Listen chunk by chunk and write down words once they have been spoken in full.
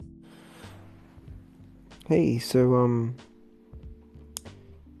Hey, so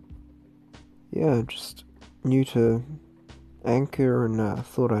yeah, just new to Anchor and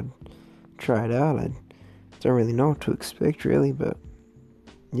thought I'd try it out. I don't really know what to expect really, but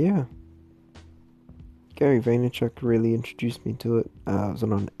yeah, Gary Vaynerchuk really introduced me to it. I was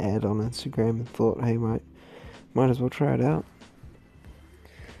on an ad on Instagram and thought, hey, might as well try it out.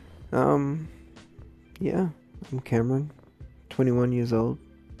 Um, yeah, I'm Cameron, 21 years old,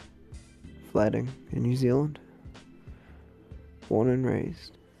 flatting in New Zealand, born and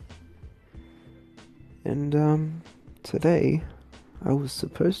raised, and today I was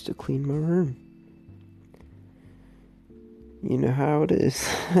supposed to clean my room. You know how it is.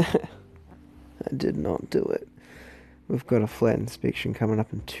 I did not do it. We've got a flat inspection coming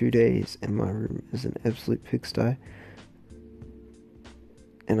up in 2 days, and my room is an absolute pigsty.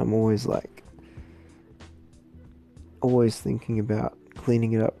 And I'm always thinking about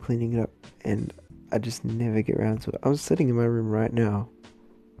cleaning it up, and I just never get around to it. I was sitting in my room right now,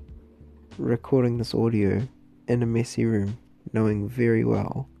 recording this audio in a messy room, knowing very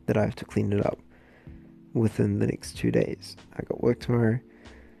well that I have to clean it up within the next 2 days. I got work tomorrow,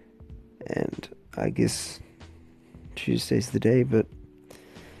 and I guess Tuesday's the day, but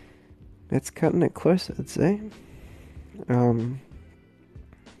it's cutting it close, I'd say. Um,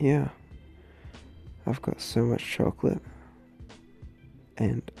 yeah, I've got so much chocolate,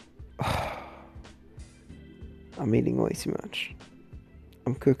 and I'm eating way too much.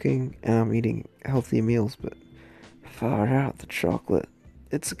 I'm cooking and I'm eating healthier meals, but far out the chocolate.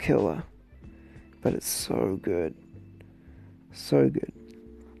 It's a killer, but it's so good. So good.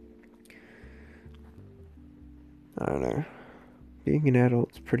 I don't know. Being an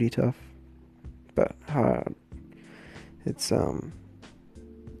adult's pretty tough, but hard. It's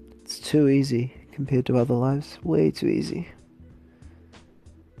it's too easy compared to other lives. Way too easy.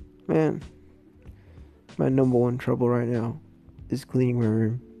 Man, my number one trouble right now is cleaning my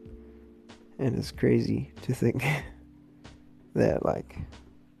room. And it's crazy to think that like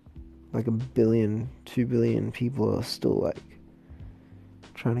a billion, 2 billion people are still like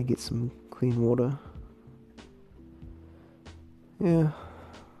trying to get some clean water. Yeah.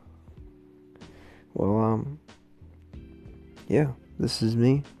 Well, yeah, this is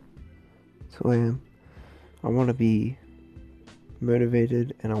me. That's who I am. I want to be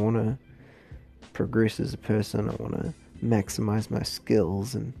motivated and I want to progress as a person. I want to maximize my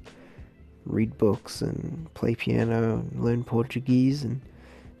skills and read books and play piano and learn Portuguese and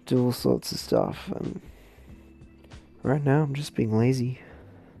do all sorts of stuff. And right now, I'm just being lazy.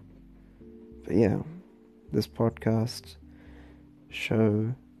 But yeah, this podcast,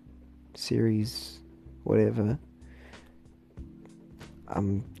 show, series, whatever,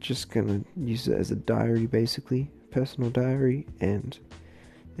 I'm just gonna use it as a diary basically, personal diary, and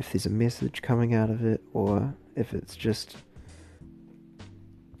if there's a message coming out of it or if it's just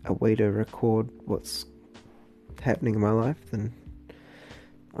a way to record what's happening in my life, then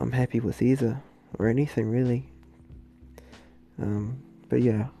I'm happy with either or anything really. But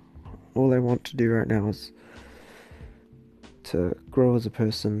yeah, all I want to do right now is to grow as a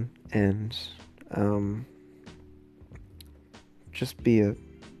person and just be a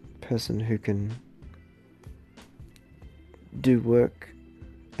person who can do work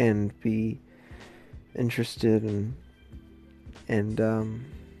and be interested and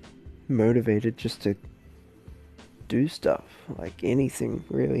motivated just to do stuff, like anything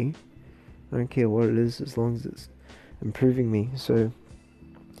really. I don't care what it is as long as it's improving me. So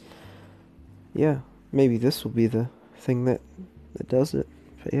yeah, maybe this will be the thing that does it.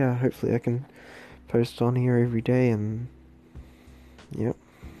 But yeah, hopefully I can post on here every day and yep.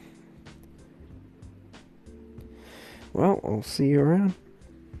 Well, I'll see you around.